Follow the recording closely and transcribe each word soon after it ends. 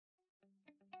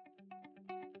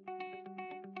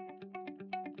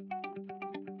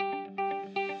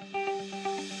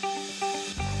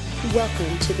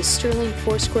Welcome to the Sterling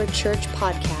Foursquare Church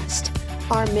podcast.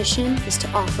 Our mission is to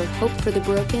offer hope for the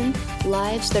broken,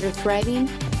 lives that are thriving,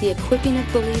 the equipping of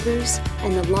believers,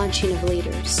 and the launching of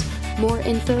leaders. More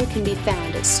info can be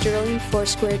found at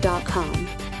sterlingfoursquare.com.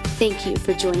 Thank you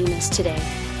for joining us today.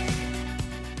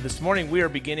 This morning we are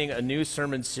beginning a new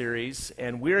sermon series,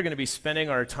 and we are going to be spending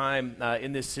our time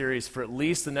in this series for at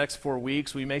least the next 4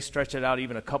 weeks. We may stretch it out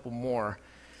even a couple more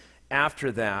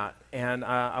after that. And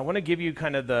I want to give you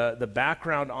kind of the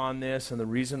background on this and the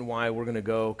reason why we're going to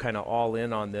go kind of all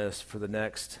in on this for the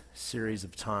next series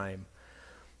of time.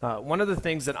 One of the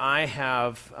things that I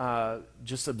have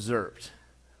just observed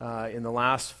in the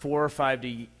last 4 or 5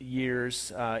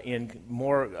 years in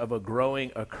more of a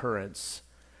growing occurrence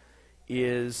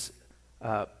is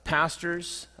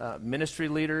pastors, ministry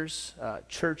leaders,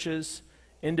 churches,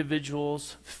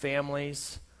 individuals,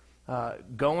 families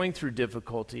going through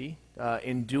difficulty,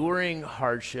 enduring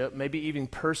hardship, maybe even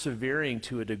persevering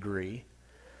to a degree,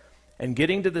 and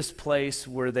getting to this place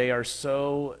where they are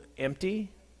so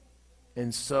empty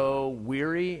and so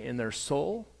weary in their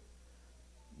soul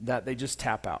that they just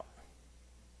tap out.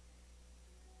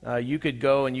 You could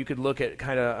go and you could look at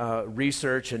kind of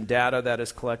research and data that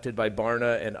is collected by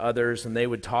Barna and others, and they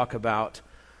would talk about,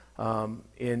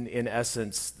 in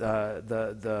essence,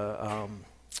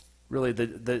 really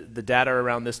the data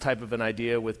around this type of an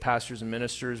idea with pastors and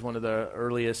ministers. One of the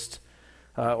earliest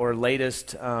or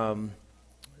latest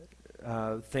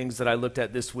things that I looked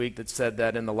at this week that said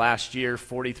that in the last year,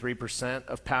 43%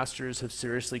 of pastors have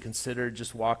seriously considered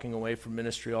just walking away from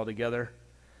ministry altogether.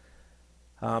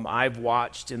 I've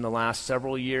watched in the last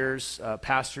several years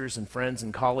pastors and friends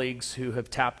and colleagues who have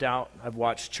tapped out. I've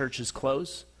watched churches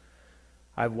close.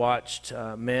 I've watched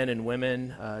men and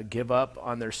women give up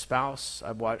on their spouse.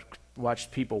 I've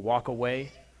watched people walk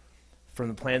away from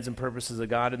the plans and purposes of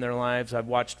God in their lives. I've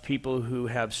watched people who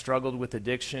have struggled with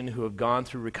addiction, who have gone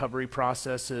through recovery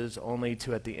processes, only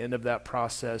to, at the end of that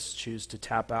process, choose to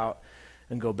tap out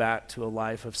and go back to a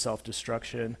life of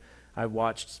self-destruction. I've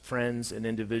watched friends and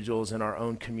individuals in our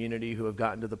own community who have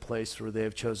gotten to the place where they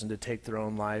have chosen to take their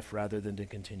own life rather than to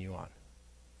continue on.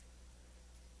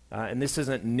 And this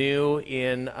isn't new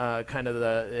in kind of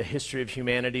the history of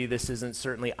humanity. This isn't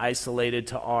certainly isolated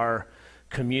to our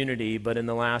community, but in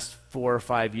the last 4 or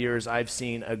 5 years, I've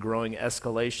seen a growing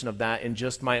escalation of that in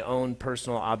just my own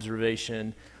personal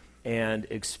observation and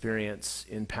experience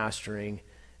in pastoring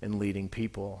and leading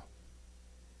people.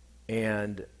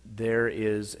 And there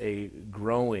is a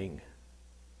growing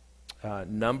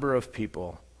number of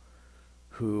people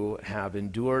who have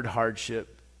endured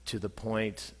hardship to the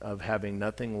point of having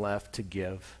nothing left to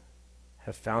give,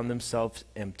 have found themselves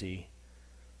empty,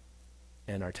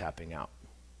 and are tapping out.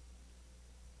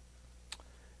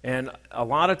 And a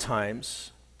lot of times,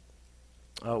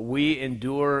 we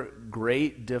endure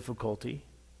great difficulty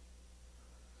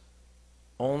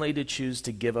only to choose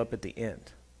to give up at the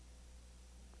end.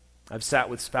 I've sat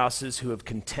with spouses who have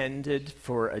contended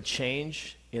for a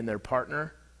change in their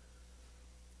partner,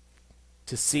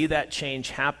 to see that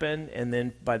change happen, and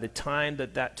then by the time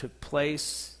that took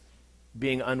place,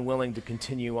 being unwilling to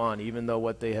continue on, even though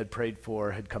what they had prayed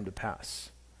for had come to pass.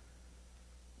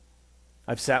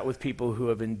 I've sat with people who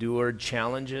have endured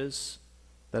challenges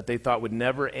that they thought would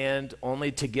never end,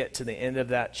 only to get to the end of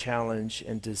that challenge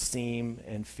and to seem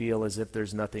and feel as if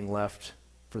there's nothing left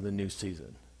for the new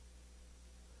season.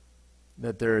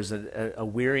 That there is a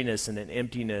weariness and an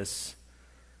emptiness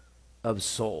of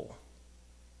soul.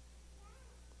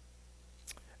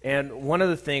 And one of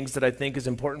the things that I think is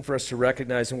important for us to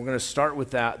recognize, and we're going to start with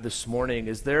that this morning,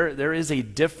 is there is a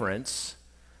difference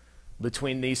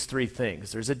between these three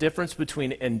things. There's a difference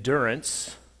between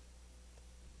endurance,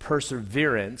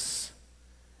 perseverance,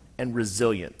 and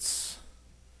resilience.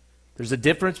 There's a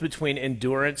difference between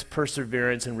endurance,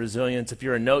 perseverance, and resilience. If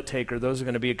you're a note taker, those are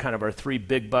going to be kind of our 3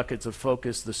 big buckets of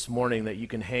focus this morning that you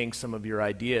can hang some of your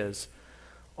ideas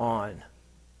on.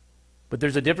 But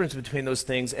there's a difference between those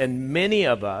things, and many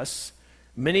of us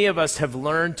have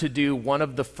learned to do one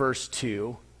of the first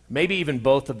two, maybe even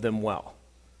both of them well.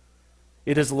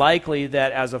 It is likely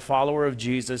that as a follower of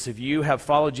Jesus, if you have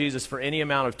followed Jesus for any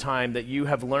amount of time, that you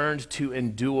have learned to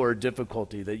endure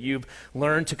difficulty, that you've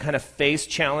learned to kind of face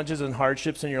challenges and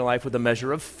hardships in your life with a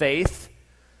measure of faith,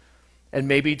 and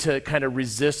maybe to kind of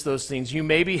resist those things. You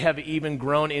maybe have even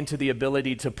grown into the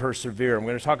ability to persevere. I'm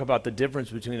going to talk about the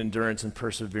difference between endurance and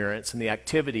perseverance and the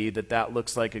activity that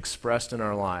looks like expressed in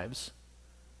our lives.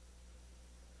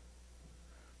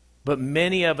 But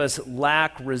many of us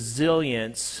lack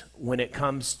resilience when it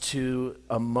comes to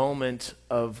a moment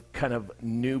of kind of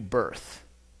new birth.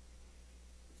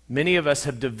 Many of us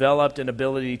have developed an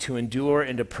ability to endure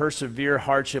and to persevere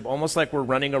hardship, almost like we're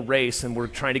running a race and we're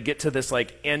trying to get to this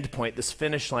like end point, this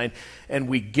finish line, and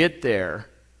we get there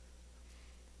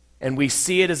and we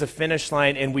see it as a finish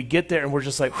line and we get there and we're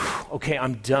just like, okay,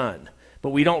 I'm done. But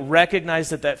we don't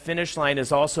recognize that that finish line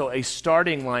is also a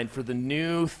starting line for the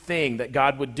new thing that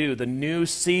God would do, the new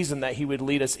season that he would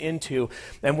lead us into.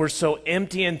 And we're so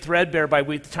empty and threadbare by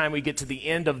the time we get to the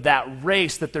end of that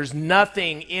race that there's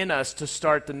nothing in us to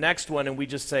start the next one, and we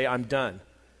just say, I'm done.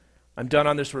 I'm done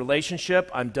on this relationship.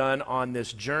 I'm done on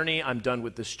this journey. I'm done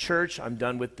with this church. I'm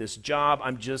done with this job.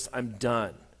 I'm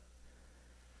done.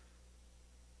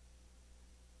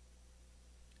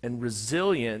 And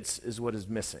resilience is what is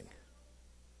missing.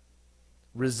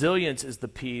 Resilience is the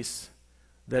piece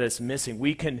that is missing.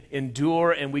 We can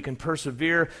endure and we can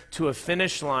persevere to a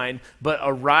finish line, but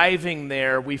arriving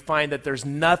there, we find that there's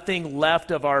nothing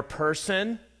left of our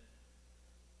person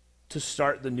to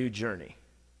start the new journey.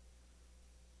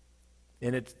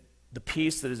 And the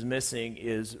piece that is missing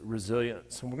is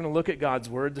resilience. And we're going to look at God's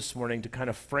word this morning to kind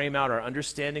of frame out our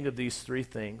understanding of these three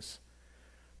things,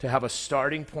 to have a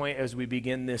starting point as we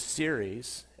begin this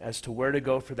series as to where to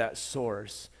go for that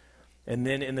source. And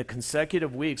then in the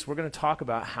consecutive weeks, we're going to talk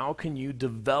about how can you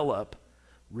develop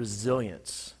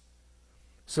resilience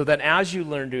so that as you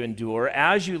learn to endure,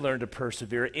 as you learn to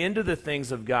persevere into the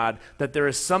things of God, that there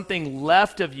is something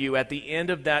left of you at the end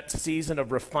of that season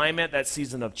of refinement, that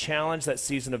season of challenge, that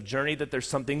season of journey, that there's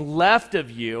something left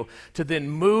of you to then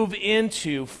move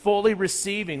into fully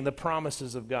receiving the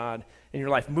promises of God in your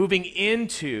life, moving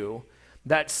into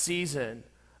that season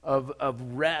of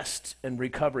rest and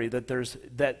recovery,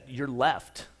 that you're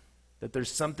left, that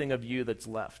there's something of you that's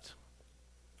left.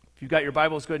 If you've got your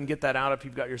Bibles, go ahead and get that out. If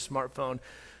you've got your smartphone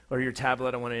or your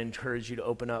tablet, I want to encourage you to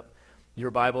open up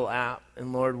your Bible app.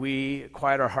 And Lord, we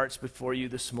quiet our hearts before you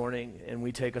this morning, and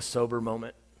we take a sober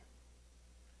moment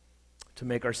to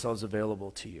make ourselves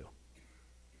available to you.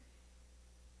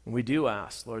 And we do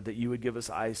ask, Lord, that you would give us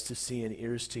eyes to see and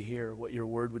ears to hear what your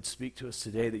word would speak to us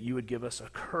today, that you would give us a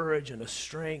courage and a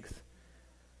strength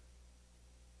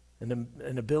and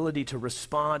an ability to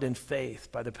respond in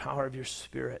faith by the power of your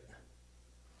Spirit,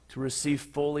 to receive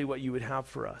fully what you would have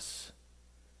for us.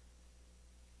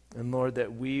 And Lord,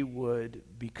 that we would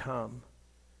become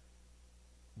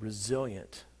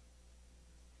resilient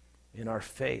in our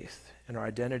faith and our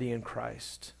identity in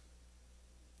Christ,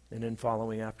 and in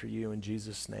following after you in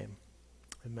Jesus' name.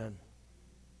 Amen.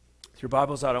 With your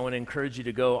Bible's out, I want to encourage you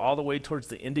to go all the way towards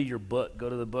the end of your book. Go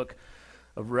to the book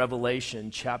of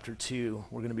Revelation, chapter 2.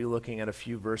 We're going to be looking at a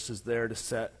few verses there to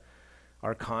set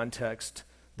our context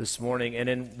this morning. And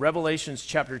in Revelations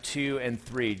chapter 2 and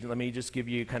 3, let me just give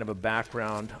you kind of a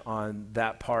background on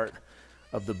that part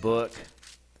of the book.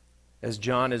 As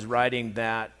John is writing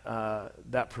that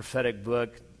prophetic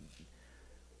book,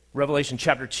 Revelation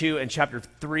chapter 2 and chapter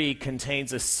 3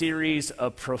 contains a series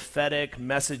of prophetic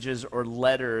messages or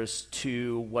letters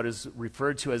to what is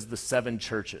referred to as the seven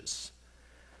churches.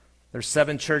 There's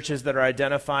 7 churches that are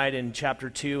identified in chapter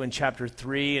 2 and chapter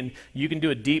 3, and you can do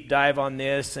a deep dive on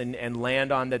this and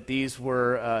land on that these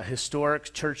were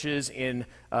historic churches in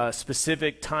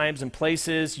specific times and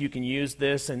places. You can use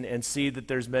this and see that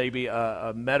there's maybe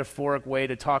a metaphoric way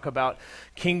to talk about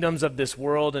kingdoms of this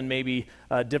world and maybe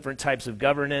different types of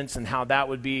governance and how that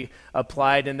would be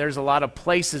applied. And there's a lot of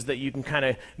places that you can kind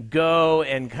of go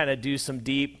and kind of do some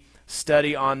deep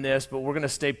study on this, but we're going to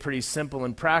stay pretty simple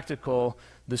and practical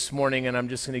this morning, and I'm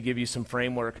just going to give you some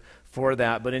framework for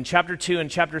that. But in chapter 2 and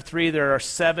chapter 3, there are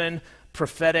 7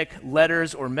 prophetic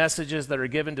letters or messages that are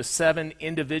given to 7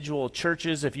 individual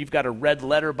churches. If you've got a red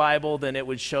letter Bible, then it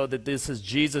would show that this is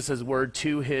Jesus' word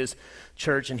to his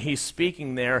church, and he's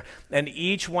speaking there. And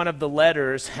each one of the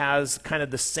letters has kind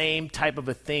of the same type of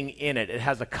a thing in it. It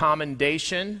has a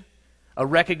commendation, a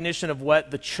recognition of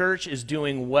what the church is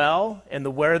doing well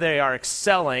and where they are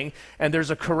excelling, and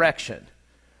there's a correction.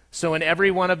 So in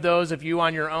every one of those, if you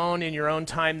on your own, in your own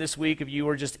time this week, if you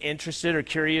were just interested or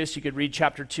curious, you could read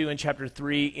chapter 2 and chapter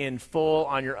 3 in full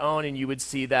on your own, and you would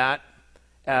see that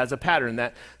as a pattern,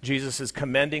 that Jesus is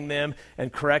commending them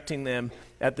and correcting them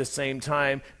at the same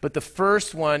time. But the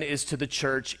first one is to the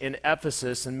church in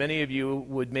Ephesus, and many of you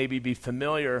would maybe be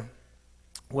familiar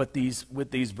with these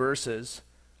verses.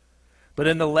 But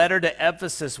in the letter to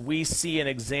Ephesus, we see an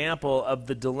example of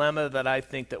the dilemma that I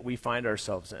think that we find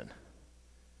ourselves in.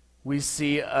 We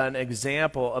see an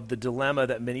example of the dilemma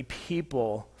that many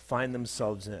people find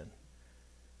themselves in.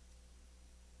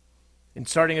 And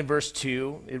starting in verse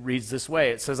 2, it reads this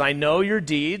way. It says, I know your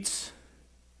deeds,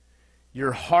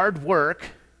 your hard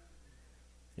work,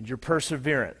 and your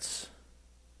perseverance.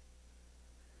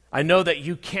 I know that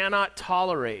you cannot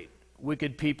tolerate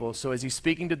wicked people. So as he's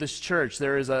speaking to this church,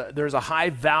 there's a high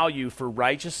value for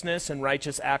righteousness and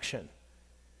righteous action.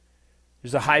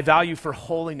 There's a high value for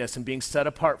holiness and being set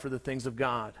apart for the things of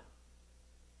God.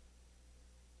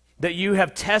 That you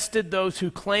have tested those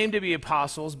who claim to be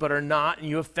apostles but are not, and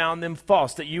you have found them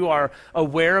false. That you are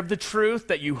aware of the truth,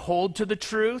 that you hold to the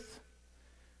truth,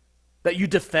 that you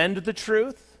defend the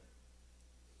truth.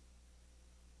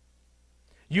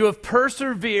 You have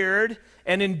persevered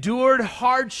and endured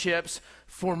hardships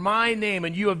for my name,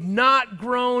 and you have not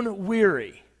grown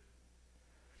weary.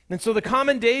 And so the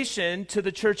commendation to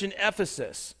the church in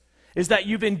Ephesus is that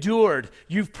you've endured,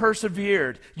 you've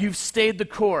persevered, you've stayed the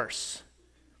course.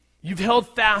 You've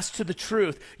held fast to the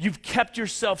truth. You've kept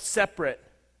yourself separate.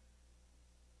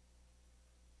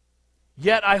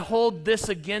 Yet I hold this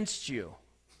against you.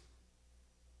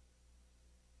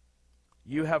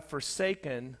 You have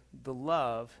forsaken the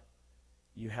love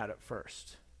you had at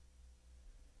first.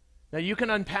 Now you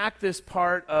can unpack this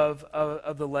part of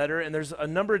the letter, and there's a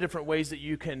number of different ways that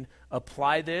you can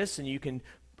apply this, and you can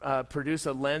produce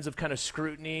a lens of kind of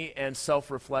scrutiny and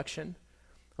self-reflection.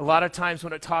 A lot of times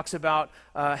when it talks about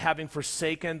having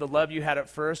forsaken the love you had at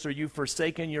first, or you've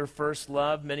forsaken your first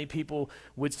love, many people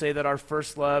would say that our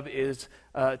first love is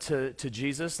to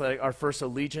Jesus, like our first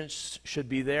allegiance should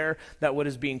be there. That what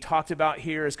is being talked about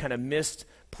here is kind of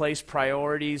misplaced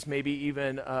priorities, maybe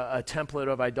even a template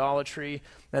of idolatry,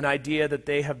 an idea that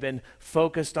they have been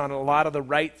focused on a lot of the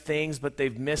right things, but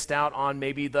they've missed out on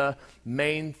maybe the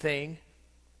main thing.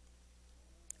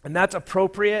 And that's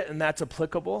appropriate and that's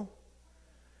applicable.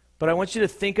 But I want you to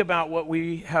think about what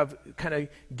we have kind of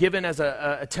given as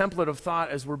a template of thought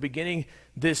as we're beginning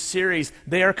this series.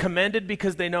 They are commended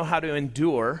because they know how to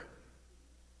endure.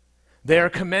 They are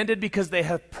commended because they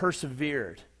have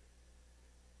persevered.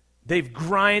 They've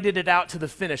grinded it out to the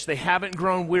finish. They haven't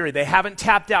grown weary. They haven't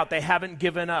tapped out. They haven't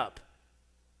given up.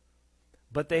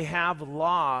 But they have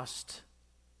lost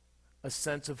a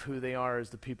sense of who they are as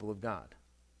the people of God.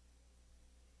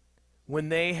 When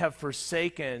they have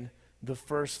forsaken the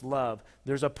first love,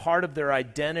 there's a part of their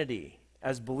identity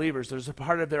as believers. There's a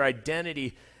part of their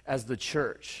identity as the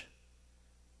church.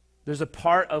 There's a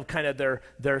part of kind of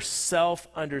their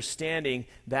self-understanding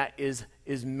that is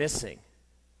missing.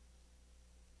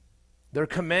 They're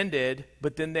commended,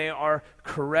 but then they are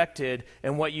corrected.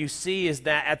 And what you see is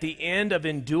that at the end of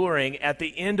enduring, at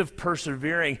the end of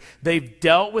persevering, they've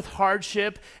dealt with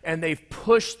hardship and they've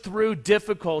pushed through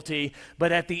difficulty,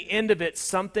 but at the end of it,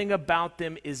 something about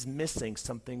them is missing.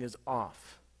 Something is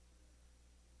off.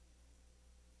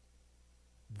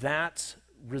 That's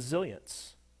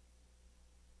resilience.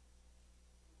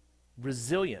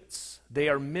 Resilience. They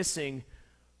are missing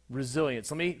resilience.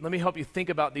 Let me help you think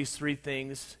about these three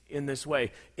things in this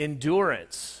way.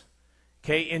 Endurance.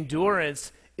 Okay,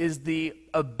 endurance is the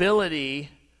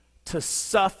ability to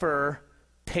suffer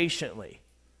patiently.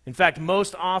 In fact,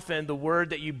 most often the word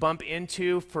that you bump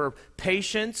into for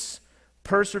patience,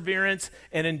 perseverance,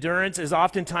 and endurance is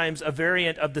oftentimes a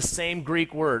variant of the same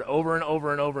Greek word over and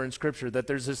over and over in Scripture, that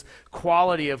there's this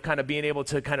quality of kind of being able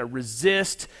to kind of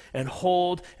resist and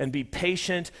hold and be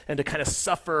patient and to kind of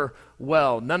suffer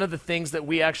well. None of the things that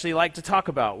we actually like to talk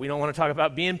about. We don't want to talk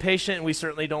about being patient, and we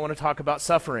certainly don't want to talk about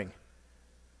suffering.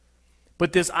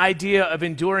 But this idea of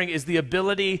enduring is the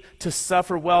ability to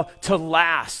suffer well, to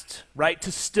last, right?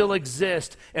 To still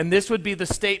exist. And this would be the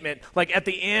statement, like at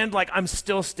the end, like I'm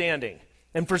still standing.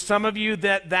 And for some of you,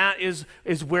 that is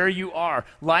where you are.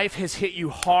 Life has hit you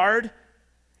hard.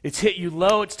 It's hit you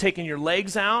low. It's taken your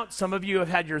legs out. Some of you have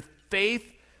had your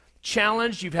faith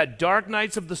challenged. You've had dark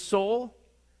nights of the soul.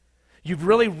 You've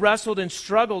really wrestled and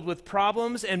struggled with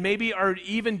problems and maybe are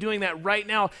even doing that right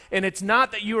now. And it's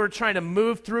not that you are trying to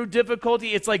move through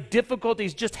difficulty. It's like difficulty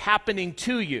is just happening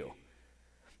to you.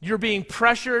 You're being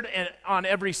pressured on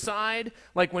every side.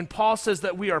 Like when Paul says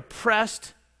that we are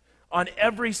pressed on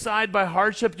every side by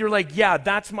hardship, you're like, yeah,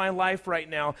 that's my life right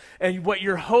now. And what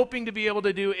you're hoping to be able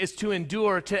to do is to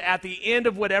endure, to at the end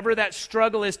of whatever that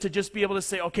struggle is, to just be able to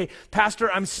say, okay,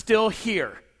 Pastor, I'm still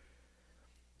here.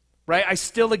 Right? I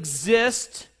still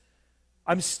exist.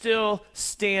 I'm still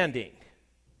standing.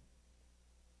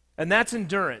 And that's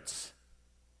endurance.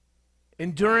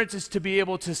 Endurance is to be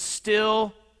able to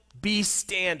still be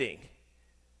standing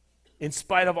in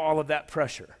spite of all of that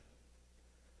pressure.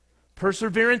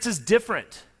 Perseverance is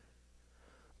different.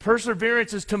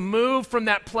 Perseverance is to move from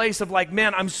that place of like,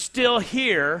 man, I'm still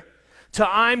here, to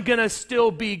I'm going to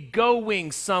still be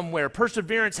going somewhere.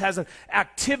 Perseverance has an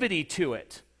activity to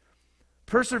it.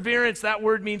 Perseverance, that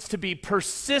word means to be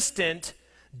persistent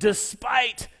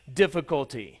despite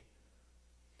difficulty.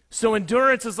 So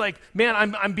endurance is like, man,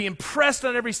 I'm being pressed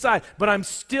on every side, but I'm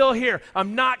still here.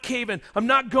 I'm not caving. I'm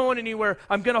not going anywhere.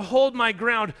 I'm going to hold my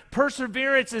ground.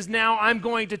 Perseverance is now I'm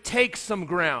going to take some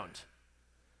ground.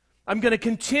 I'm going to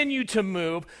continue to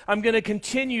move. I'm going to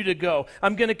continue to go.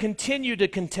 I'm going to continue to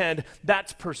contend.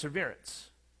 That's perseverance.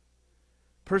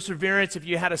 Perseverance, if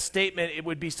you had a statement, it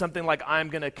would be something like, I'm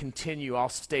going to continue. I'll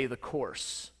stay the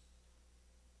course.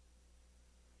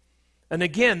 And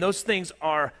again, those things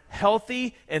are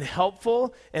healthy and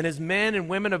helpful. And as men and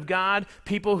women of God,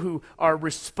 people who are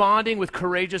responding with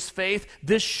courageous faith,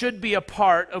 this should be a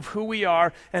part of who we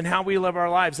are and how we live our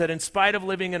lives. That in spite of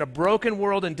living in a broken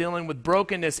world and dealing with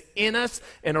brokenness in us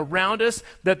and around us,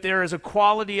 that there is a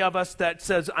quality of us that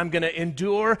says, I'm going to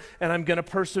endure and I'm going to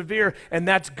persevere. And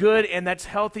that's good and that's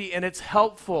healthy and it's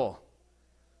helpful.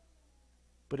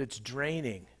 But it's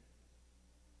draining.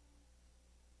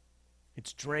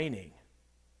 It's draining.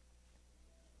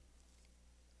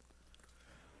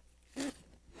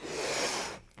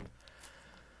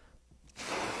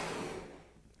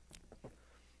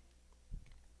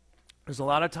 There's a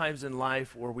lot of times in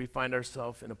life where we find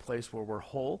ourselves in a place where we're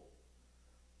whole,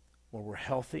 where we're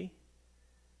healthy.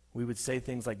 We would say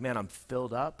things like, man, I'm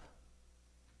filled up,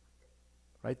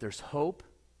 right? There's hope.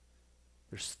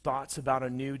 There's thoughts about a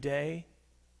new day.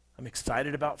 I'm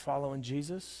excited about following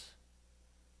Jesus.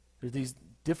 There's these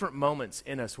different moments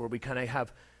in us where we kind of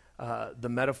have the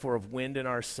metaphor of wind in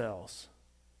our sails.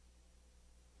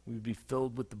 We would be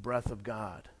filled with the breath of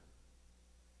God.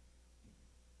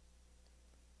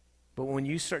 But when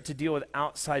you start to deal with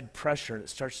outside pressure and it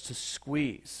starts to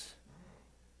squeeze,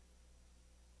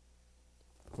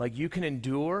 like you can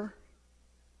endure,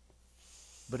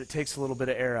 but it takes a little bit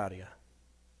of air out of you.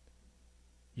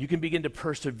 You can begin to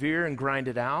persevere and grind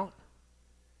it out,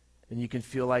 and you can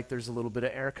feel like there's a little bit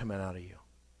of air coming out of you.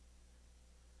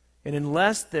 And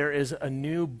unless there is a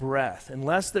new breath,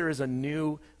 unless there is a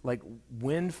new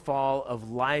windfall of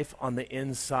life on the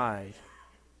inside,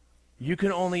 you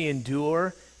can only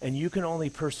endure and you can only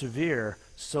persevere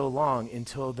so long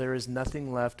until there is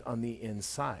nothing left on the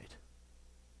inside.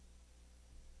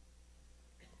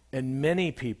 And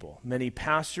many people, many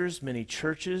pastors, many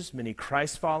churches, many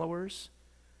Christ followers,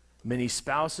 many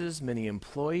spouses, many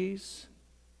employees,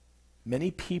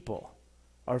 many people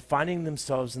are finding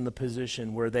themselves in the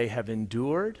position where they have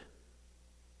endured,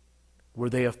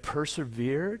 where they have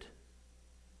persevered,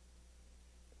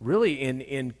 really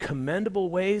in commendable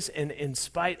ways and in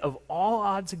spite of all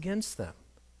odds against them.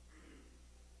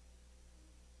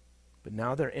 But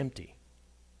now they're empty.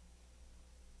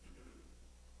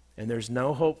 And there's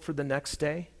no hope for the next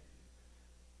day.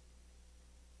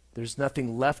 There's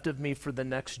nothing left of me for the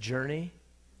next journey.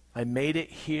 I made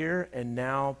it here, and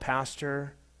now,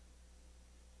 Pastor,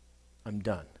 I'm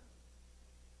done.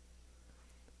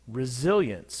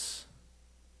 Resilience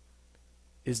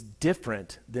is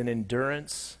different than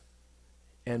endurance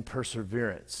and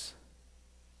perseverance.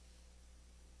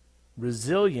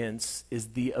 Resilience is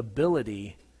the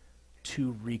ability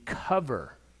to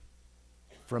recover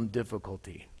from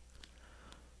difficulty.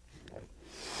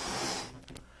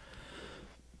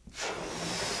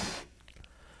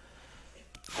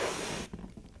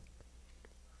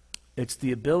 It's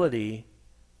the ability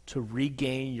to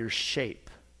regain your shape.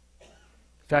 In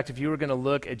fact, if you were going to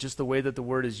look at just the way that the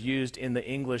word is used in the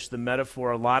English, the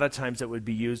metaphor, a lot of times that would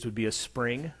be used would be a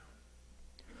spring,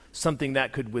 something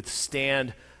that could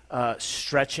withstand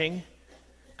stretching,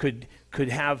 could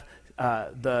have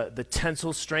the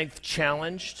tensile strength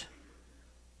challenged.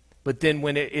 But then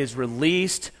when it is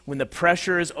released, when the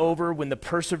pressure is over, when the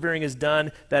persevering is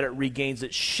done, that it regains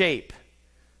its shape,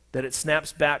 that it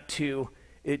snaps back to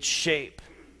its shape.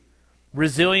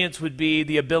 Resilience would be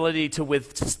the ability to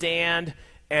withstand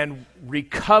and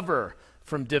recover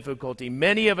from difficulty.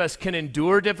 Many of us can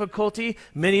endure difficulty.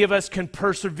 Many of us can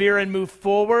persevere and move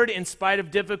forward in spite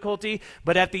of difficulty.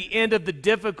 But at the end of the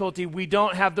difficulty, we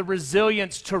don't have the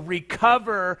resilience to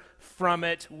recover from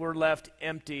it. We're left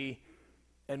empty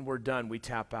and we're done. We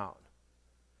tap out.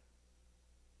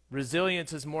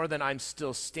 Resilience is more than I'm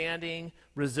still standing.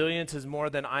 Resilience is more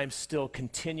than I'm still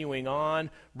continuing on.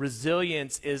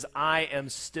 Resilience is I am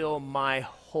still my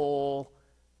whole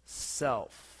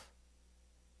self.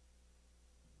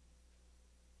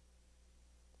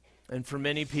 And for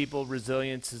many people,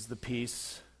 resilience is the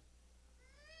piece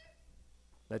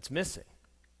that's missing.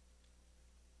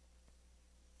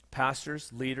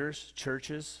 Pastors, leaders,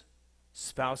 churches,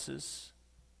 spouses,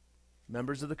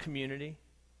 members of the community,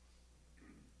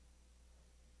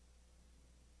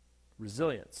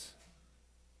 resilience.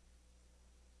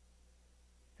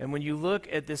 And when you look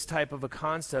at this type of a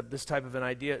concept, this type of an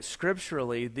idea,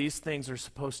 scripturally, these things are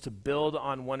supposed to build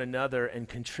on one another and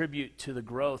contribute to the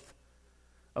growth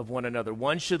of one another.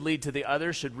 One should lead to the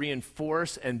other, should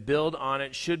reinforce and build on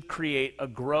it, should create a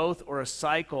growth or a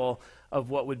cycle of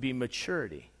what would be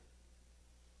maturity.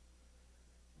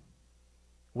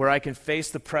 Where I can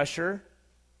face the pressure,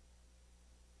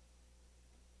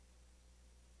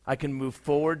 I can move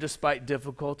forward despite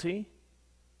difficulty,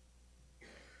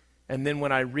 and then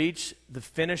when I reach the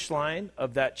finish line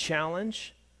of that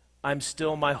challenge, I'm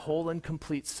still my whole and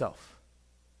complete self.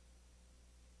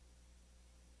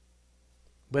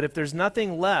 But if there's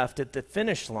nothing left at the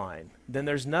finish line, then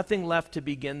there's nothing left to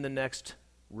begin the next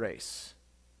race.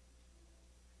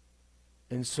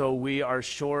 And so we are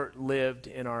short-lived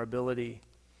in our ability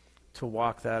to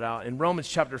walk that out. In Romans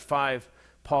chapter 5,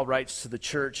 Paul writes to the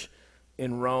church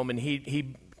in Rome, and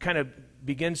he kind of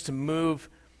begins to move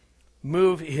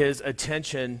his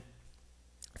attention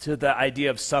to the idea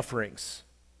of sufferings,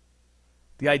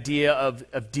 the idea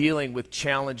of dealing with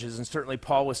challenges. And certainly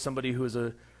Paul was somebody who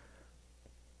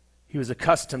was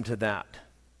accustomed to that.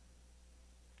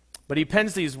 But he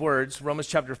pens these words, Romans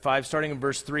chapter 5, starting in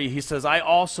verse 3. He says, I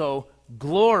also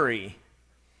glory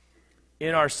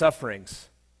in our sufferings.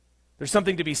 There's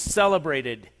something to be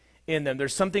celebrated in them.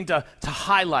 There's something to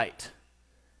highlight.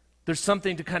 There's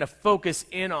something to kind of focus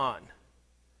in on.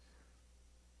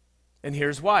 And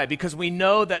here's why. Because we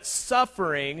know that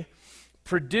suffering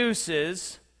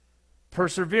produces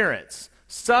perseverance.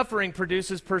 Suffering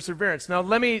produces perseverance. Now,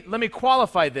 let me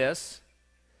qualify this.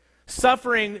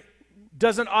 Suffering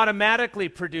doesn't automatically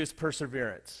produce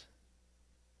perseverance.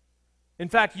 In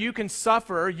fact, you can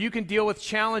suffer, you can deal with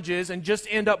challenges and just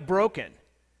end up broken.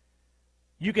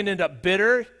 You can end up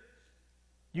bitter.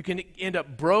 You can end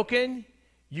up broken.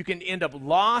 You can end up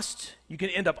lost. You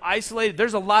can end up isolated.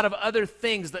 There's a lot of other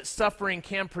things that suffering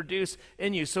can produce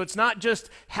in you. So it's not just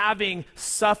having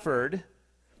suffered.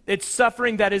 It's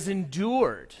suffering that is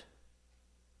endured.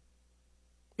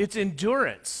 It's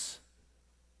endurance.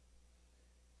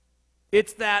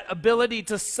 It's that ability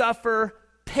to suffer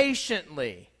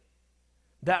patiently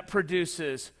that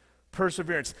produces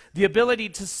perseverance. The ability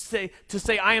to say,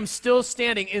 I am still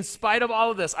standing in spite of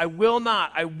all of this. I will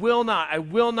not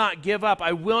give up.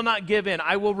 I will not give in.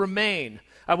 I will remain.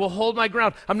 I will hold my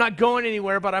ground. I'm not going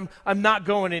anywhere, but I'm not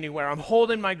going anywhere. I'm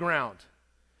holding my ground.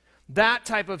 That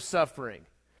type of suffering,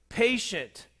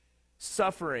 patient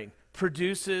suffering,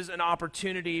 produces an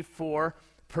opportunity for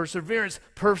perseverance.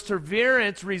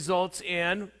 Perseverance results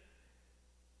in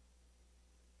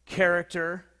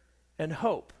character and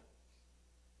hope.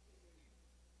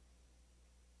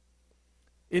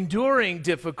 Enduring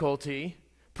difficulty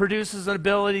produces an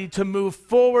ability to move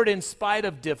forward in spite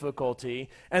of difficulty,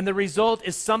 and the result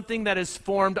is something that is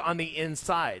formed on the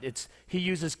inside. He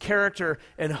uses character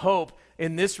and hope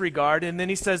in this regard, and then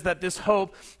he says that this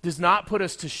hope does not put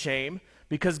us to shame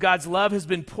because God's love has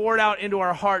been poured out into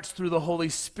our hearts through the Holy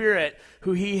Spirit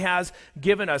who he has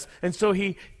given us. And so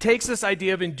he takes this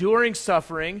idea of enduring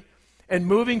suffering and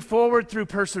moving forward through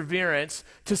perseverance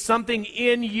to something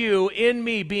in you, in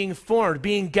me, being formed,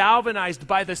 being galvanized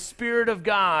by the Spirit of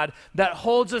God that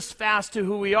holds us fast to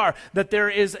who we are, that there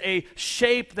is a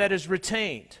shape that is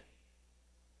retained.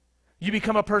 You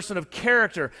become a person of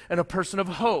character and a person of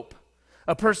hope.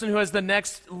 A person who, as the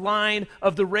next line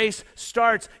of the race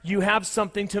starts, you have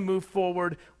something to move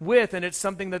forward with, and it's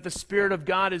something that the Spirit of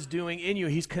God is doing in you.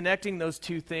 He's connecting those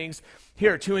two things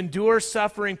here. To endure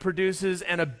suffering produces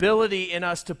an ability in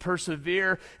us to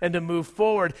persevere and to move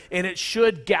forward, and it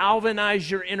should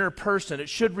galvanize your inner person. It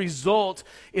should result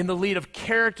in the lead of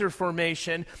character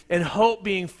formation and hope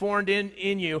being formed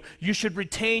in you. You should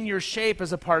retain your shape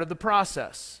as a part of the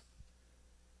process.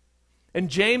 And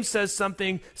James says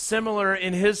something similar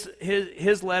in his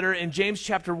letter. In James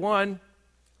chapter 1,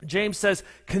 James says,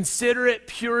 "Consider it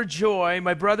pure joy,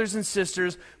 my brothers and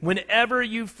sisters, whenever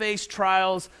you face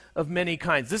trials of many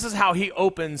kinds." This is how he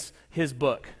opens his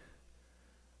book.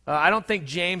 I don't think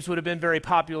James would have been very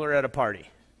popular at a party.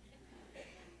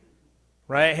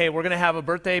 Right? Hey, we're going to have a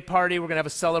birthday party. We're going to have a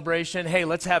celebration. Hey,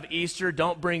 let's have Easter.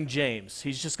 Don't bring James.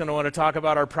 He's just going to want to talk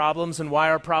about our problems and why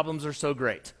our problems are so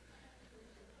great.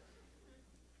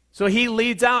 So he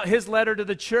leads out his letter to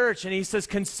the church and he says,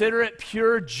 consider it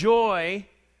pure joy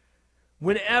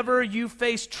whenever you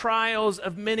face trials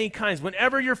of many kinds.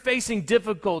 Whenever you're facing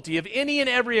difficulty of any and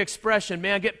every expression,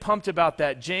 man, get pumped about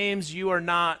that. James, you are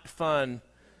not fun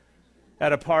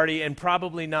at a party and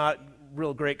probably not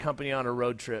real great company on a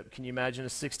road trip. Can you imagine a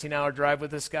 16-hour drive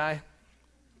with this guy?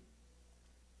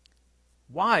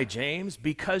 Why, James?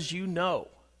 Because you know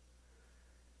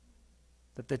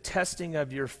that the testing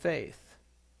of your faith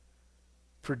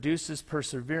produces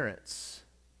perseverance.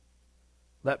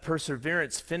 Let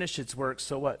perseverance finish its work,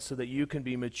 so what? So that you can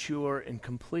be mature and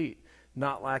complete,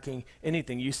 not lacking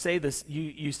anything. You say this,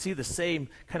 you see the same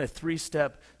kind of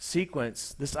three-step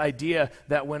sequence, this idea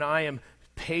that when I am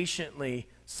patiently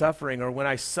suffering, or when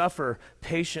I suffer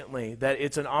patiently, that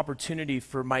it's an opportunity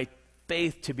for my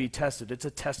faith to be tested. It's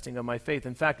a testing of my faith.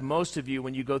 In fact, most of you,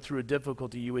 when you go through a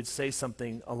difficulty, you would say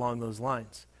something along those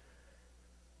lines.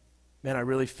 Man, I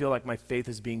really feel like my faith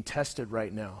is being tested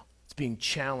right now. It's being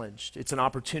challenged. It's an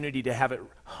opportunity to have it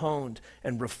honed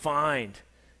and refined,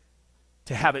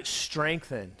 to have it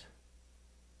strengthened.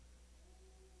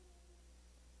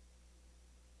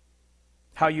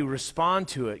 How you respond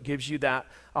to it gives you that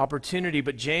opportunity.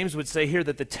 But James would say here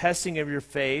that the testing of your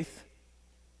faith,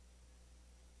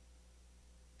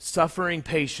 suffering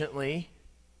patiently,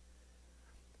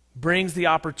 brings the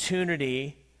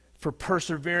opportunity for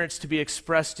perseverance to be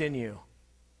expressed in you.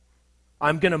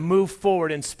 I'm going to move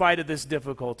forward in spite of this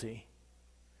difficulty.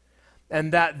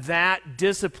 And that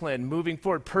discipline, moving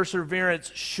forward,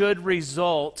 perseverance should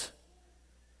result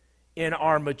in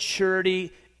our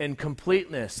maturity and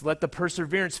completeness. Let the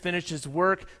perseverance finish its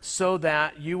work so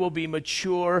that you will be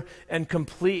mature and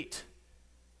complete.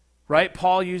 Right?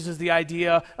 Paul uses the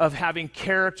idea of having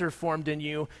character formed in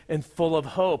you and full of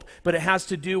hope. But it has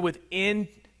to do with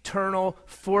internal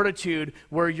fortitude,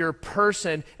 where your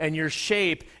person and your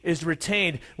shape is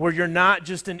retained, where you're not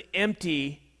just an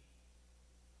empty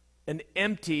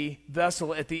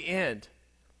vessel at the end,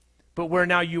 but where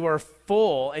now you are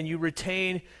full and you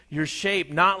retain your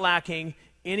shape, not lacking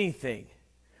anything.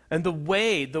 And the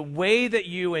way that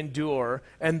you endure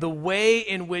and the way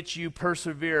in which you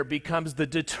persevere becomes the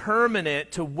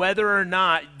determinant to whether or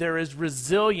not there is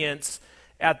resilience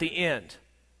at the end.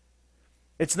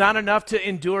 It's not enough to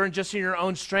endure just in your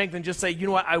own strength and just say, you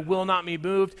know what, I will not be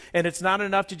moved. And it's not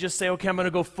enough to just say, okay, I'm going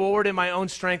to go forward in my own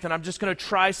strength and I'm just going to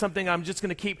try something. I'm just going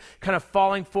to keep kind of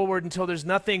falling forward until there's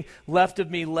nothing left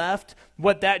of me left.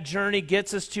 What that journey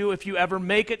gets us to, if you ever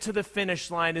make it to the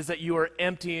finish line, is that you are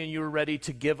empty and you are ready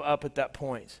to give up at that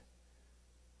point.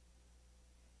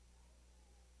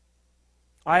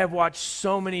 I have watched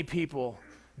so many people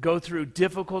go through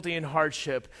difficulty and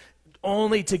hardship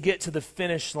only to get to the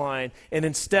finish line, and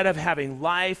instead of having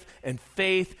life and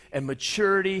faith and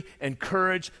maturity and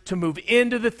courage to move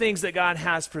into the things that God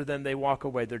has for them, they walk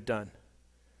away, they're done.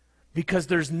 Because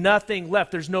there's nothing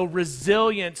left. There's no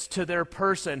resilience to their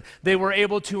person. They were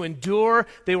able to endure,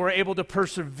 they were able to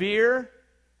persevere,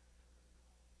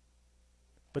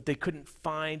 but they couldn't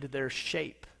find their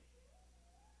shape.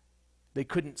 They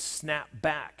couldn't snap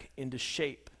back into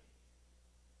shape.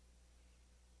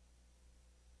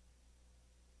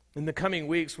 In the coming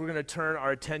weeks, we're going to turn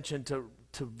our attention to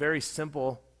very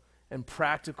simple and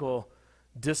practical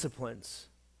disciplines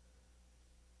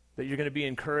that you're going to be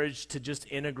encouraged to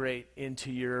just integrate into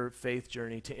your faith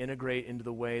journey, to integrate into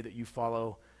the way that you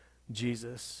follow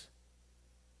Jesus.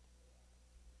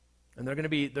 And they're going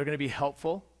to be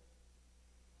helpful.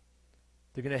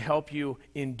 They're going to help you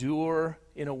endure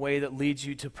in a way that leads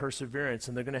you to perseverance,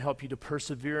 and they're going to help you to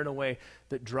persevere in a way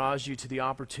that draws you to the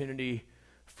opportunity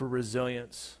for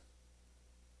resilience.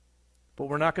 But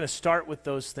we're not going to start with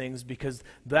those things because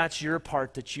that's your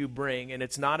part that you bring. And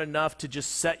it's not enough to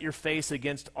just set your face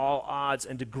against all odds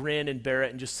and to grin and bear it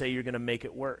and just say you're going to make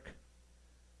it work.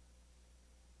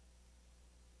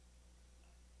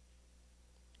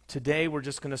 Today we're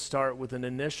just going to start with an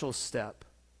initial step,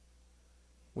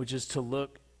 which is to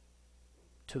look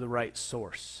to the right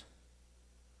source.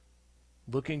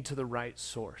 Looking to the right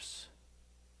source.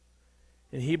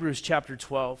 In Hebrews chapter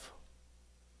 12,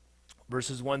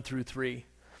 verses 1 through 3,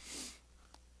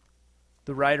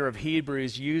 the writer of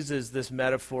Hebrews uses this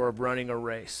metaphor of running a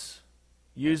race.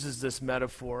 Uses this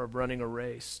metaphor of running a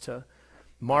race to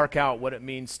mark out what it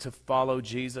means to follow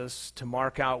Jesus, to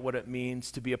mark out what it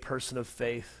means to be a person of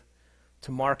faith,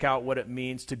 to mark out what it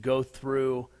means to go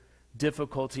through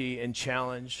difficulty and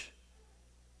challenge.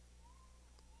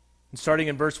 And starting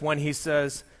in verse 1, he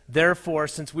says, "Therefore,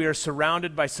 since we are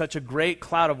surrounded by such a great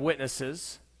cloud of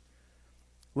witnesses,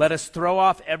 let us throw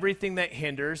off everything that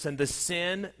hinders and the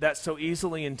sin that so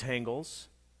easily entangles,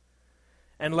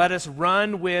 and let us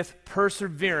run with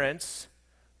perseverance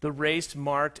the race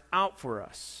marked out for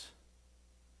us,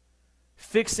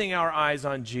 fixing our eyes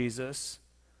on Jesus,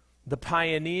 the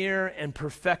pioneer and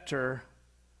perfecter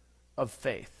of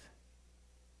faith.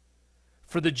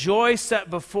 For the joy set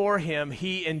before him,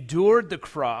 he endured the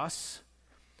cross,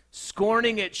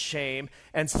 scorning its shame,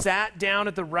 and sat down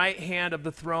at the right hand of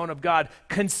the throne of God.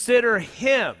 Consider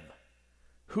him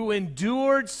who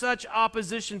endured such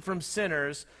opposition from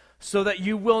sinners, so that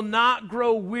you will not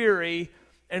grow weary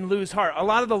and lose heart. A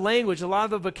lot of the language, a lot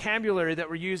of the vocabulary that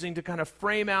we're using to kind of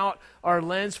frame out our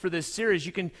lens for this series,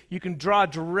 you can draw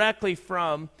directly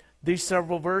from these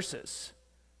several verses.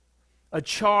 A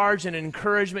charge and an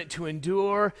encouragement to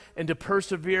endure and to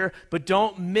persevere, but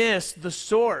don't miss the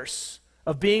source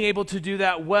of being able to do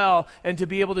that well, and to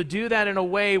be able to do that in a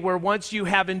way where once you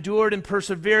have endured and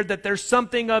persevered, that there's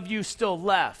something of you still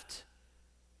left.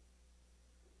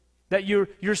 That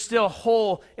you're still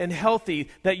whole and healthy,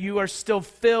 that you are still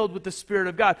filled with the Spirit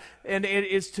of God. And it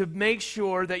is to make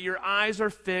sure that your eyes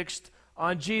are fixed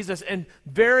on Jesus. And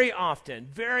very often,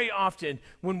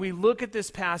 when we look at this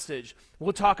passage,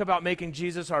 we'll talk about making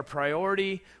Jesus our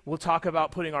priority. We'll talk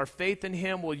about putting our faith in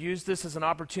him. We'll use this as an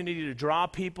opportunity to draw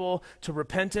people to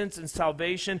repentance and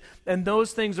salvation. And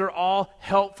those things are all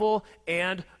helpful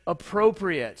and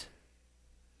appropriate.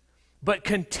 But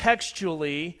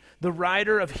contextually, the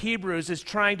writer of Hebrews is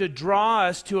trying to draw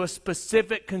us to a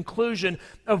specific conclusion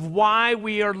of why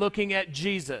we are looking at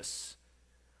Jesus.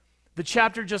 The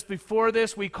chapter just before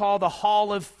this we call the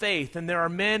Hall of Faith, and there are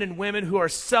men and women who are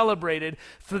celebrated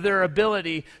for their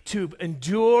ability to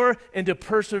endure and to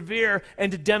persevere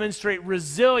and to demonstrate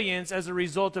resilience as a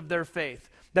result of their faith.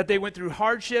 That they went through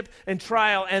hardship and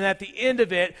trial, and at the end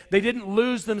of it, they didn't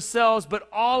lose themselves, but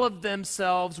all of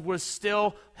themselves was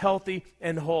still healthy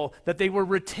and whole. That they were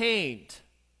retained.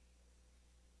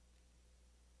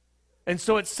 And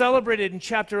so it's celebrated in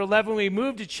chapter 11. We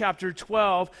move to chapter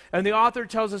 12, and the author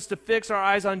tells us to fix our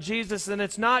eyes on Jesus. And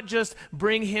it's not just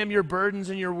bring him your burdens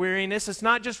and your weariness. It's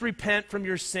not just repent from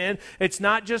your sin. It's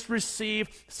not just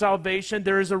receive salvation.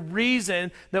 There is a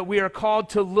reason that we are called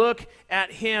to look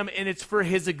at him, and it's for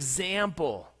his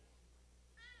example.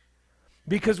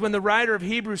 Because when the writer of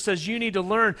Hebrews says you need to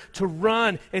learn to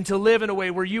run and to live in a way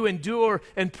where you endure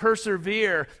and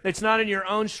persevere, it's not in your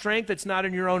own strength, it's not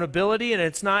in your own ability, and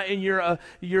it's not in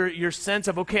your sense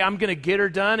of, okay, I'm going to get her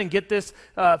done and get this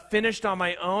finished on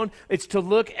my own. It's to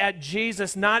look at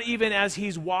Jesus, not even as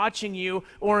he's watching you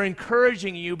or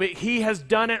encouraging you, but he has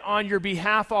done it on your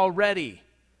behalf already.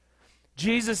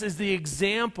 Jesus is the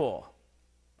example.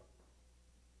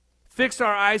 Fix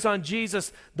our eyes on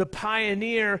Jesus, the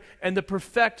pioneer and the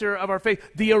perfecter of our faith,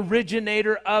 the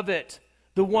originator of it,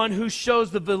 the one who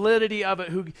shows the validity of it,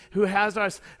 who has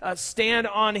us stand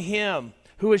on him,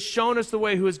 who has shown us the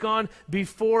way, who has gone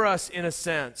before us in a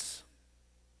sense.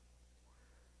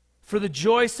 For the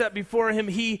joy set before him,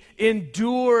 he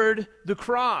endured the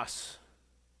cross.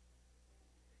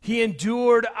 He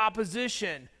endured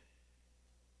opposition,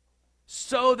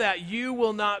 so that you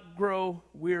will not grow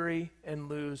weary and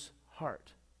lose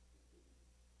heart.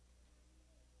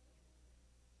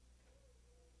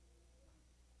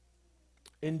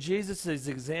 In Jesus'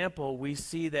 example, we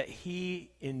see that he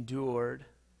endured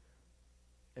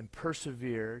and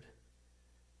persevered,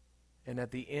 and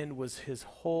at the end was his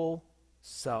whole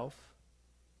self.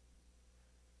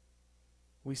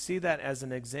 We see that as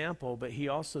an example, but he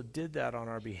also did that on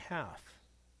our behalf.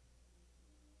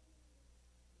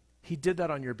 He did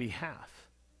that on your behalf.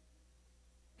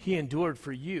 He endured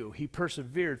for you. He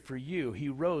persevered for you. He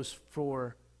rose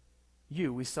for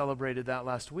you. We celebrated that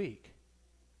last week.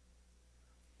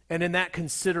 And in that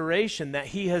consideration that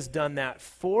he has done that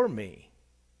for me,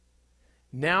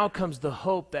 now comes the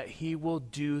hope that he will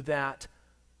do that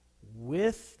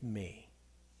with me.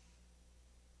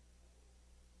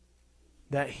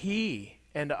 That he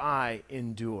and I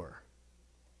endure.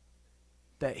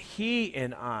 That he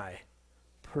and I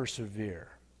persevere.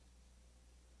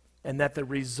 And that the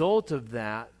result of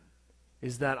that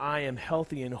is that I am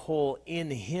healthy and whole in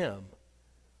him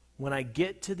when I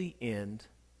get to the end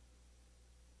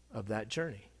of that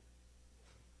journey.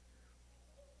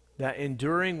 That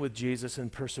enduring with Jesus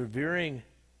and persevering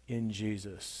in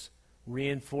Jesus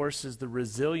reinforces the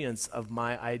resilience of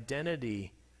my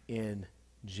identity in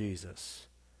Jesus.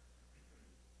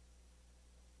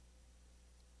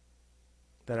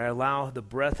 That I allow the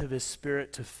breath of his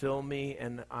Spirit to fill me,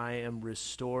 and I am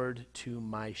restored to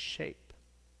my shape.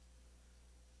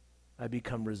 I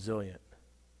become resilient.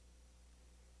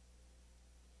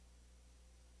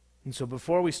 And so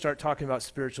before we start talking about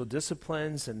spiritual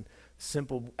disciplines and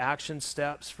simple action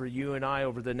steps for you and I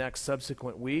over the next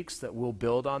subsequent weeks, that we'll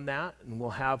build on that, and we'll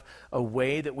have a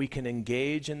way that we can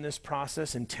engage in this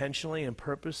process intentionally and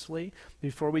purposely.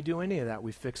 Before we do any of that,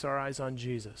 we fix our eyes on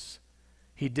Jesus.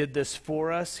 He did this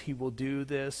for us. He will do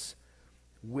this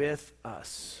with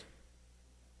us.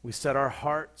 We set our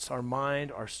hearts, our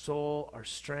mind, our soul, our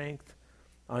strength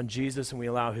on Jesus, and we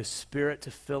allow his Spirit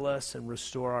to fill us and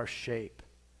restore our shape.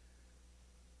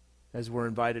 as we're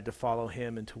invited to follow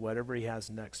him into whatever he has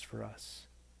next for us.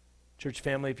 Church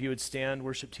family, if you would stand,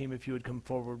 worship team, if you would come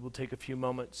forward, we'll take a few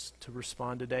moments to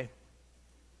respond today.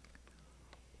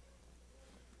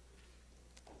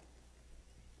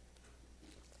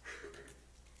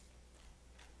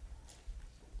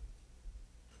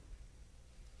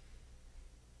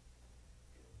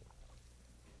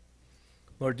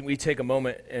 Lord, we take a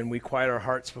moment and we quiet our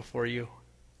hearts before you.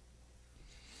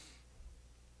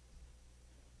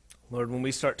 Lord, when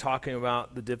we start talking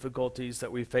about the difficulties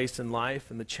that we face in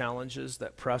life and the challenges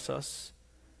that press us,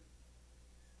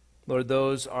 Lord,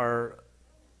 those are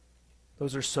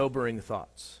sobering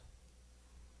thoughts.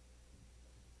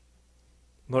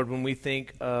 Lord, when we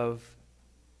think of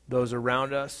those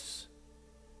around us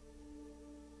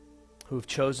who have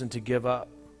chosen to give up,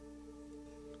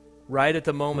 right at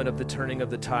the moment of the turning of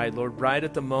the tide, Lord, right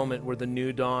at the moment where the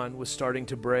new dawn was starting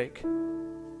to break,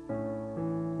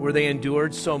 where they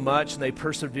endured so much and they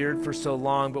persevered for so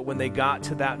long, but when they got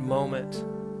to that moment,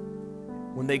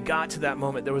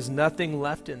 there was nothing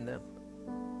left in them.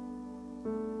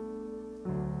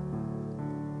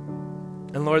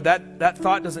 And Lord, that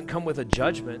thought doesn't come with a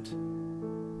judgment.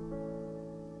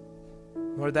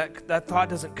 Lord, that thought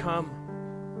doesn't come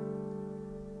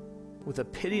with a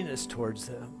pityness towards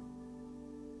them.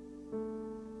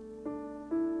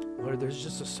 Lord, there's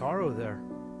just a sorrow there.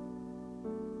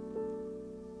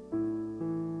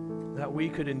 That we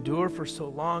could endure for so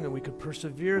long and we could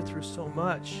persevere through so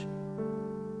much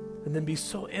and then be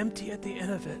so empty at the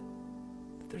end of it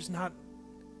that there's not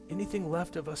anything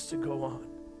left of us to go on.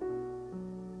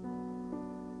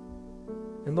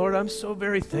 And Lord, I'm so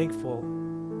very thankful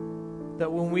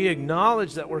that when we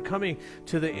acknowledge that we're coming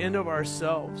to the end of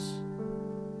ourselves,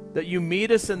 that you meet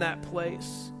us in that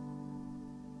place.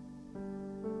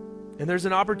 And there's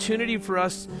an opportunity for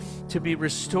us to be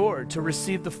restored, to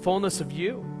receive the fullness of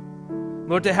you.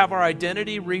 Lord, to have our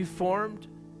identity reformed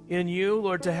in you.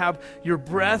 Lord, to have your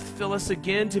breath fill us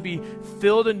again, to be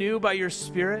filled anew by your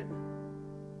Spirit.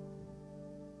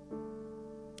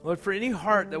 Lord, for any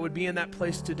heart that would be in that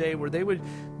place today where they would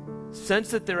sense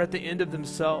that they're at the end of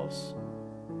themselves.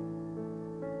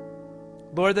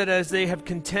 Lord, that as they have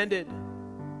contended,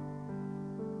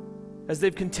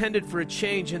 for a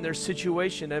change in their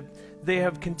situation, they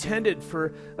have contended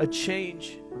for a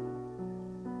change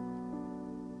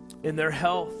in their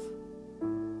health,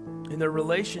 in their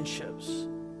relationships,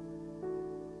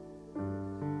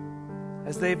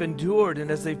 as they've endured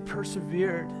and as they've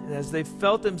persevered and as they've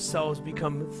felt themselves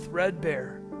become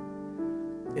threadbare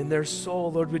in their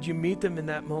soul, Lord, would you meet them in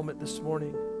that moment this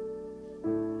morning?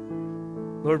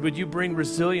 Lord, would you bring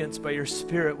resilience by your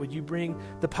Spirit? Would you bring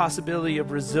the possibility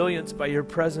of resilience by your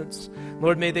presence?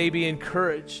 Lord, may they be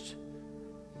encouraged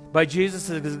by Jesus'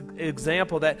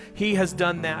 example that he has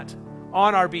done that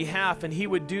on our behalf and he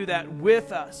would do that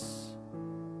with us.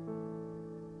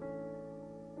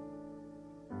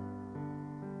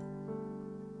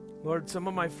 Lord, some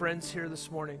of my friends here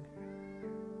this morning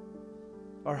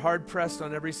are hard-pressed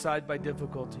on every side by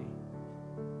difficulty.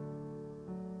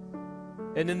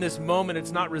 And in this moment,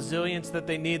 it's not resilience that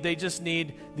they need. They just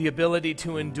need the ability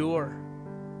to endure.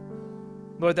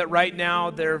 Lord, that right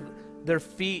now their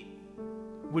feet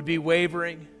would be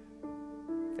wavering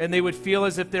and they would feel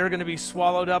as if they're going to be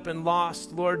swallowed up and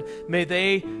lost. Lord, may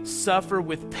they suffer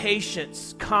with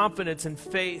patience, confidence, and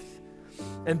faith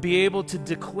and be able to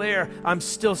declare, I'm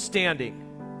still standing.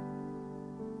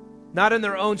 Not in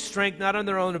their own strength, not in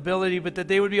their own ability, but that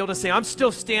they would be able to say, I'm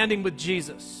still standing with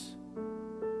Jesus.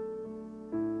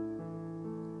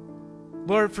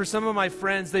 Lord, for some of my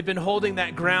friends, they've been holding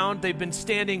that ground. They've been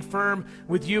standing firm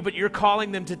with you, but you're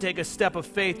calling them to take a step of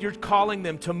faith. You're calling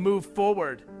them to move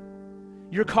forward.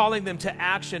 You're calling them to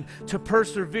action, to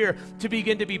persevere, to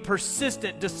begin to be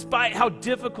persistent despite how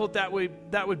difficult that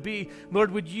would be.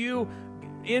 Lord, would you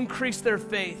increase their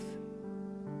faith?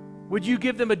 Would you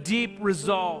give them a deep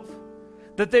resolve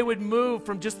that they would move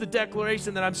from just the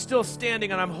declaration that I'm still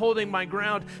standing and I'm holding my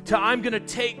ground to I'm going to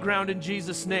take ground in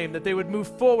Jesus' name, that they would move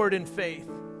forward in faith.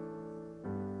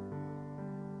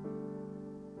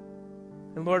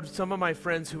 And Lord, some of my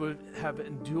friends who have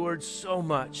endured so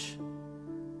much,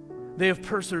 they have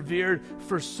persevered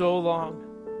for so long.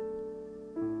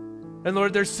 And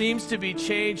Lord, there seems to be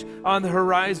change on the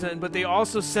horizon, but they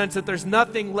also sense that there's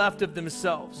nothing left of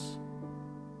themselves.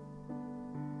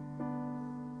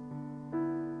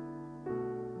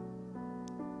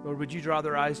 Lord, would you draw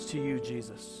their eyes to you,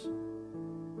 Jesus?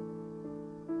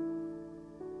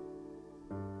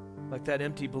 Like that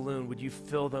empty balloon, would you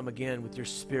fill them again with your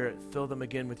Spirit, fill them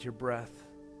again with your breath?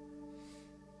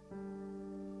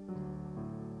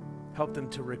 Help them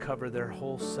to recover their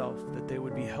whole self, that they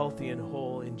would be healthy and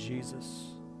whole in Jesus.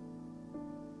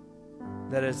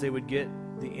 That as they would get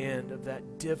the end of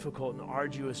that difficult and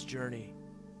arduous journey,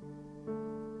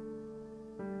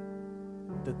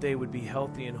 that they would be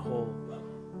healthy and whole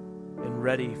and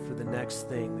ready for the next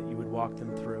thing that you would walk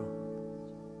them through.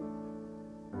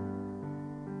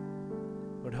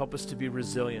 Lord, help us to be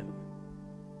resilient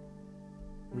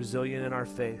in our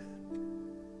faith,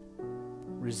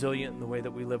 resilient in the way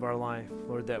that we live our life.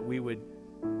 Lord, that we would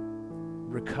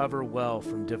recover well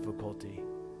from difficulty,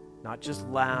 not just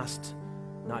last,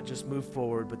 not just move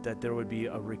forward, but that there would be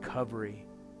a recovery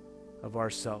of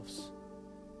ourselves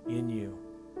in you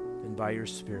and by your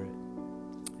Spirit.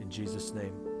 In Jesus'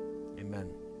 name, amen.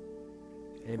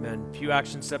 Amen. A few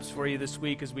action steps for you this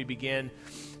week as we begin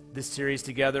this series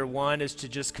together. One is to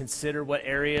just consider what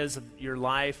areas of your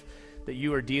life that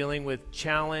you are dealing with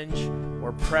challenge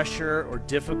or pressure or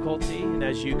difficulty. And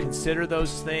as you consider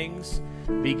those things,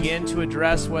 begin to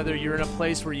address whether you're in a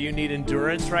place where you need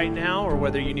endurance right now, or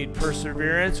whether you need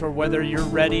perseverance, or whether you're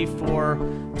ready for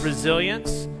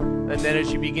resilience. And then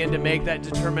as you begin to make that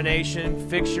determination,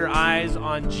 fix your eyes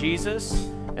on Jesus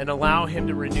and allow him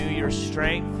to renew your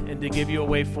strength and to give you a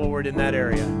way forward in that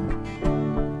area.